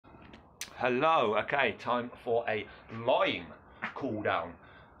Hello. Okay, time for a lying cool down.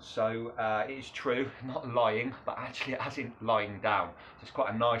 So it is true, not lying, but actually as in lying down. So it's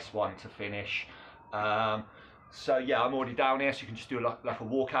quite a nice one to finish. So yeah, I'm already down here, so you can just do like a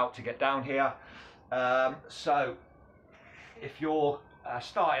walkout to get down here. So if you're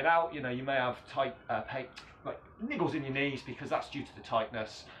starting out, you know, you may have tight like niggles in your knees because that's due to the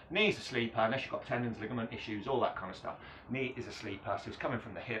tightness. Knee's a sleeper, unless you've got tendons, ligament issues, all that kind of stuff. Knee is a sleeper, so it's coming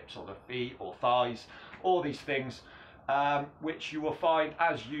from the hips or the feet or thighs, all these things, which you will find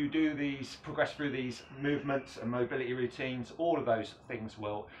as you do these, progress through these movements and mobility routines, all of those things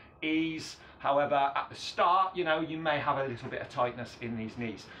will ease. However, at the start, you know, you may have a little bit of tightness in these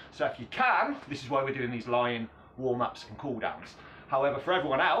knees. So if you can, this is why we're doing these lying warm-ups and cool downs. However, for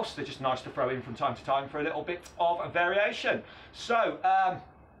everyone else, they're just nice to throw in from time to time for a little bit of a variation. So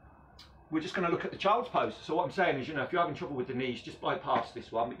we're just going to look at the child's pose. So what I'm saying is, you know, if you're having trouble with the knees, just bypass this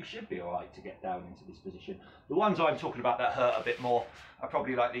one, but you should be all right to get down into this position. The ones I'm talking about that hurt a bit more are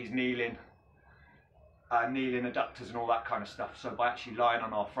probably like these kneeling adductors and all that kind of stuff. So by actually lying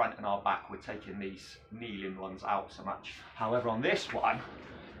on our front and our back, we're taking these kneeling ones out so much. However, on this one,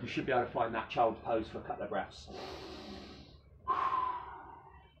 you should be able to find that child's pose for a couple of breaths.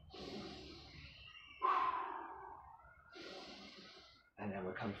 And then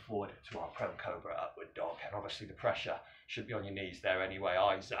we're coming forward to our prone cobra upward dog, and obviously the pressure should be on your knees there anyway,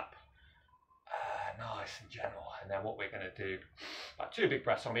 eyes up, nice and gentle. And then what we're going to do, about 2 big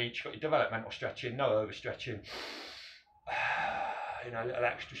breaths on each. Got your developmental stretching, no overstretching, you know, a little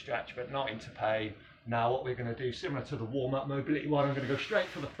extra stretch but not into pain. Now what we're going to do, similar to the warm-up mobility one, I'm going to go straight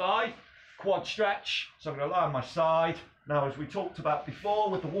for the thigh, quad stretch. So I'm going to lie on my side. Now, as we talked about before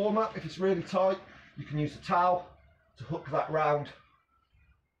with the warm-up, if it's really tight, you can use the towel to hook that round,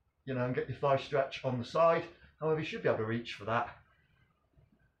 you know, and get your thigh stretch on the side. However, you should be able to reach for that.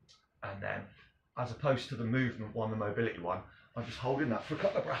 And then, as opposed to the movement one, the mobility one, I'm just holding that for a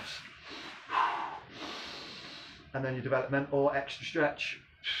couple of breaths. And then your developmental extra stretch.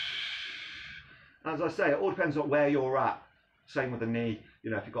 As I say, it all depends on where you're at. Same with the knee, you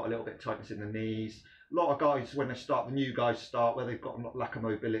know, if you've got a little bit of tightness in the knees. A lot of guys, when they start, the new guys start where they've got a lack of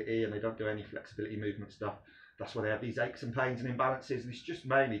mobility and they don't do any flexibility movement stuff. That's where they have these aches and pains and imbalances. And it's just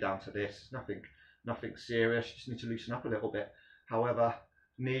mainly down to this, nothing serious. You just need to loosen up a little bit. However,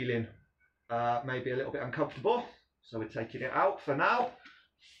 kneeling may be a little bit uncomfortable, so we're taking it out for now.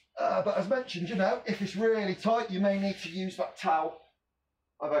 But as mentioned, you know, if it's really tight, you may need to use that towel.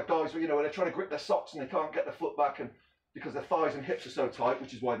 I've had guys where, you know, when they're trying to grip their socks and they can't get their foot back, and because their thighs and hips are so tight,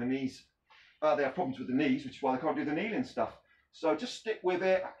 which is why the knees, they have problems with the knees, which is why they can't do the kneeling stuff. So just stick with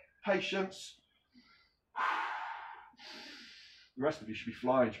it, patience. The rest of you should be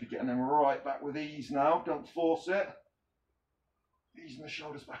flying, you should be getting them right back with ease now, don't force it. Easing the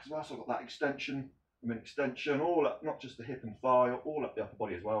shoulders back as well, so I've got that extension, all up, not just the hip and thigh, all up the upper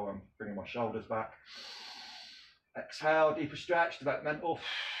body as well. I'm bringing my shoulders back. Exhale, deeper stretch, developmental,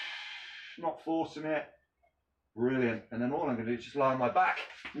 not forcing it. Brilliant. And then all I'm going to do is just lie on my back.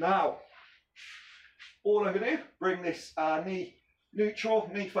 Now, all I'm going to do, bring this knee neutral,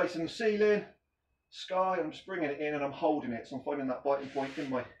 knee facing the ceiling, sky. I'm just bringing it in and I'm holding it. So I'm finding that biting point in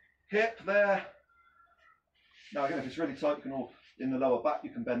my hip there. Now again, if it's really tight, you can all, in the lower back, you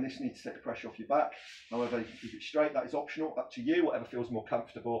can bend this knee to take the pressure off your back. However, you can keep it straight, that is optional, up to you, whatever feels more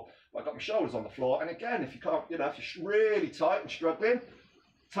comfortable. But I've got my shoulders on the floor. And again, if you can't, you know, if you're really tight and struggling,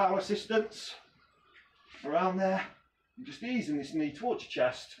 towel assistance around there. And just easing this knee towards your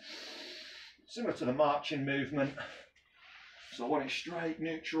chest, similar to the marching movement. So I want it straight,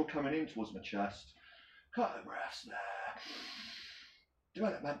 neutral, coming in towards my chest. Couple of breaths there.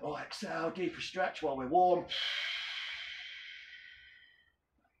 Developmental exhale, deeper stretch while we're warm.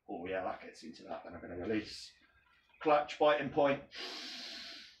 Oh yeah, that gets into that. Then I'm going to release. Clutch, biting point.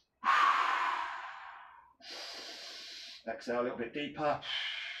 Exhale a little bit deeper.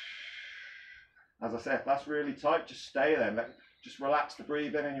 As I said, if that's really tight, just stay there. Just relax the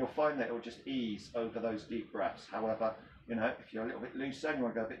breathing and you'll find that it will just ease over those deep breaths. However, you know, if you're a little bit looser and you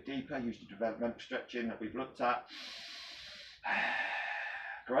want to go a bit deeper, use the developmental stretching that we've looked at.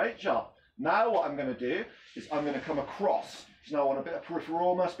 Great job. Now what I'm going to do is I'm going to come across. So now I want a bit of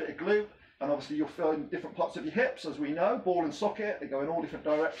piriformis, bit of glute, and obviously you'll feel in different parts of your hips, as we know, ball and socket, they go in all different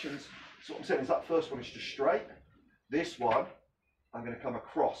directions. So what I'm saying is that first one is just straight. This one, I'm going to come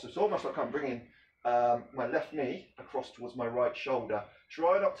across. So it's almost like I'm bringing my left knee across towards my right shoulder.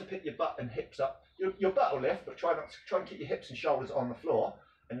 Try not to pick your butt and hips up. Your butt will lift, but try and keep your hips and shoulders on the floor,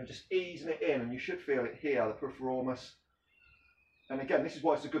 and you're just easing it in, and you should feel it here, the piriformis. And again, this is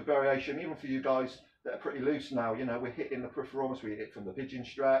why it's a good variation, even for you guys that are pretty loose now. You know, we're hitting the piriformis, we hit it from the pigeon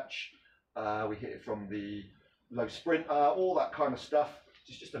stretch, We hit it from the low sprinter, all that kind of stuff.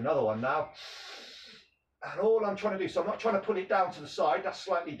 It's just another one now. And all I'm trying to do, so I'm not trying to pull it down to the side, that's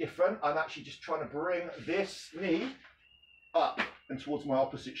slightly different. I'm actually just trying to bring this knee up and towards my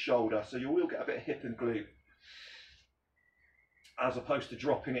opposite shoulder. So you will get a bit of hip and glute, as opposed to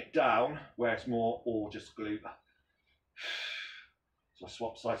dropping it down where it's more all just glute. So I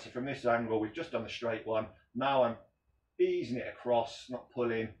swap sides. So from this angle, we've just done the straight one. Now I'm easing it across, not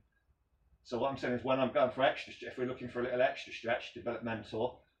pulling. So what I'm saying is when I'm going for extra stretch, if we're looking for a little extra stretch,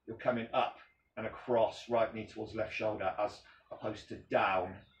 developmental, you're coming up and across, right knee towards left shoulder, as opposed to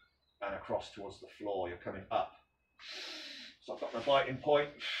down and across towards the floor. You're coming up. So I've got my biting point.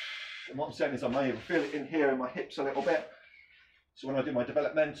 And what I'm saying is I may even feel it in here in my hips a little bit. So when I do my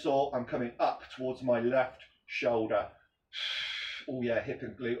developmental, I'm coming up towards my left shoulder. Oh yeah, hip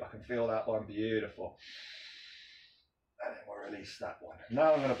and glute, I can feel that one, beautiful. And then we'll release that one.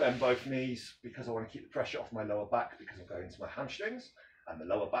 Now I'm going to bend both knees because I want to keep the pressure off my lower back, because I'm going into my hamstrings and the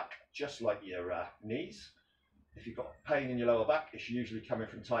lower back, just like your knees. If you've got pain in your lower back, it's usually coming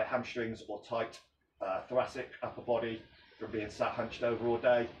from tight hamstrings or tight thoracic upper body from being sat hunched over all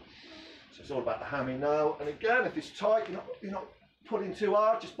day. So it's all about the hammy now. And again, if it's tight, you're not pulling too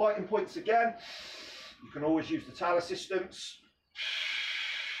hard, just biting points again. You can always use the towel assistance.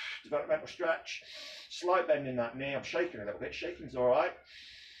 Developmental stretch. Slight bend in that knee. I'm shaking a little bit. Shaking's all right.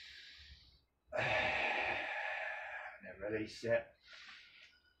 And then release it.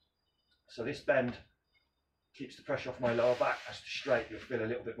 So this bend keeps the pressure off my lower back. As to straight, you'll feel a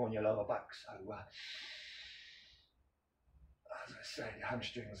little bit more in your lower back. So as I say, the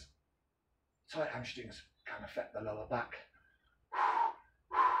hamstrings, tight hamstrings can affect the lower back.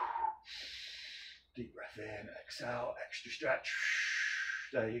 Deep breath in, exhale, extra stretch.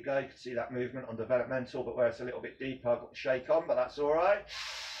 There you go. You can see that movement on developmental, but where it's a little bit deeper, I've got the shake on, but that's all right.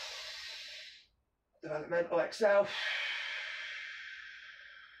 Developmental, exhale.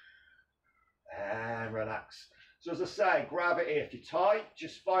 And relax. So as I say, gravity, if you're tight,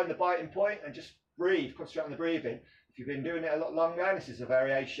 just find the biting point and just breathe, concentrate on the breathing. If you've been doing it a lot longer, and this is a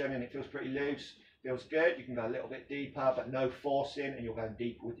variation and it feels pretty loose, feels good, you can go a little bit deeper, but no forcing, and you're going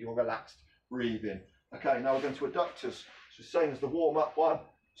deeper with your relaxed breathing. Okay, now we're going to adductors. So same as the warm-up one,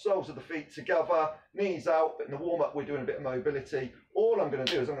 soles of the feet together, knees out, but in the warm-up we're doing a bit of mobility. All I'm going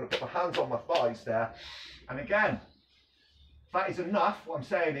to do is I'm going to put my hands on my thighs there, and again, if that is enough, what I'm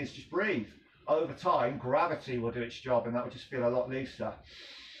saying is just breathe. Over time, gravity will do its job, and that will just feel a lot looser.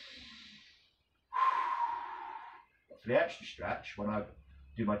 For the extra stretch, when I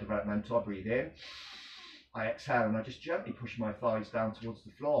do my developmental, I breathe in, I exhale, and I just gently push my thighs down towards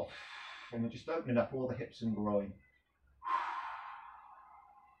the floor, and I'm just opening up all the hips and groin.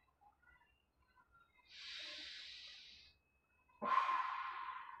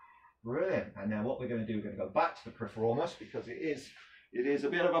 Brilliant. And then what we're going to do, we're going to go back to the piriformis, because it is a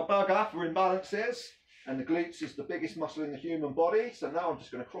bit of a bugger for imbalances, and the glutes is the biggest muscle in the human body. So now I'm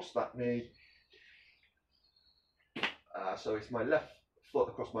just going to cross that knee. So it's my left foot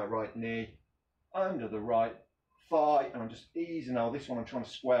across my right knee, under the right thigh, and I'm just easing. Now this one I'm trying to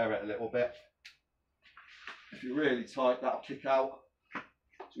square it a little bit. If you're really tight, that'll kick out.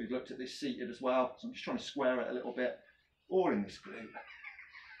 So we've looked at this seated as well. So I'm just trying to square it a little bit, all in this glute.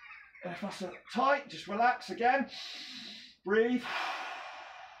 And if that's tight, just relax again, breathe.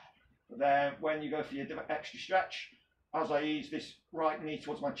 But then when you go for your extra stretch, as I ease this right knee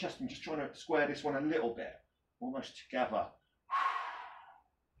towards my chest, I'm just trying to square this one a little bit, almost together.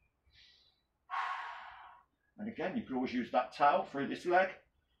 And again, you can always use that towel through this leg.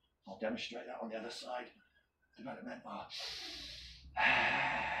 I'll demonstrate that on the other side. Developmental.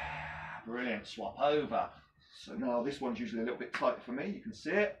 Brilliant, swap over. So now this one's usually a little bit tighter for me, you can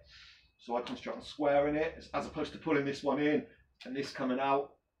see it. So I concentrate on squaring it, as opposed to pulling this one in and this coming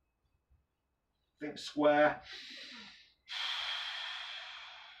out. Think square.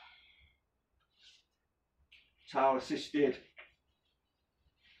 Towel assisted.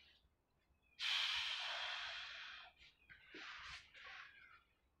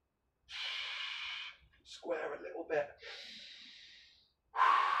 Square a little bit.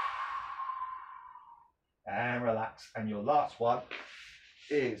 And relax. And your last one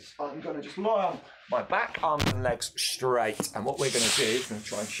is I'm going to just lie on my back, arms and legs straight. And what we're going to do is I'm going to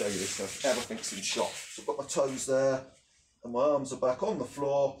try and show you this so everything's in shot. So I've got my toes there and my arms are back on the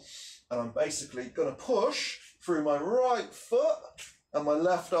floor, and I'm basically going to push through my right foot and my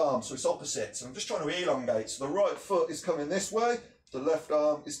left arm, so it's opposite. So I'm just trying to elongate. So the right foot is coming this way, the left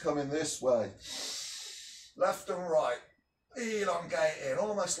arm is coming this way. Left and right, elongating,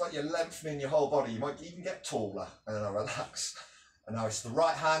 almost like you're lengthening your whole body. You might even get taller. And then I relax. And now it's the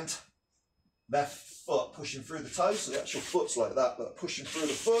right hand left foot pushing through the toes, so the actual foot's like that, but pushing through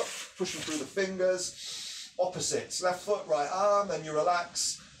the foot, pushing through the fingers. Opposites, left foot, right arm, then you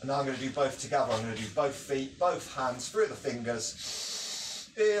relax. And now I'm going to do both together. I'm going to do both feet, both hands through the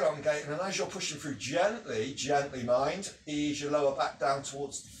fingers, elongating. And as you're pushing through, gently, mind, ease your lower back down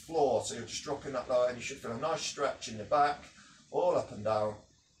towards the floor. So you're just dropping that lower, and you should feel a nice stretch in the back, all up and down.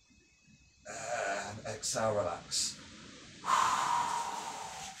 And exhale, relax.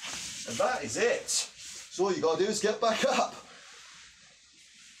 And that is it. So all you got to do is get back up.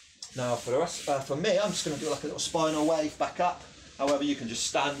 Now for the rest, for me, I'm just going to do like a little spinal wave back up. However, you can just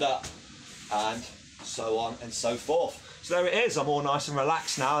stand up and so on and so forth. So there it is. I'm all nice and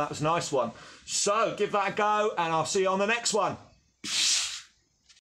relaxed now. That was a nice one. So give that a go, and I'll see you on the next one.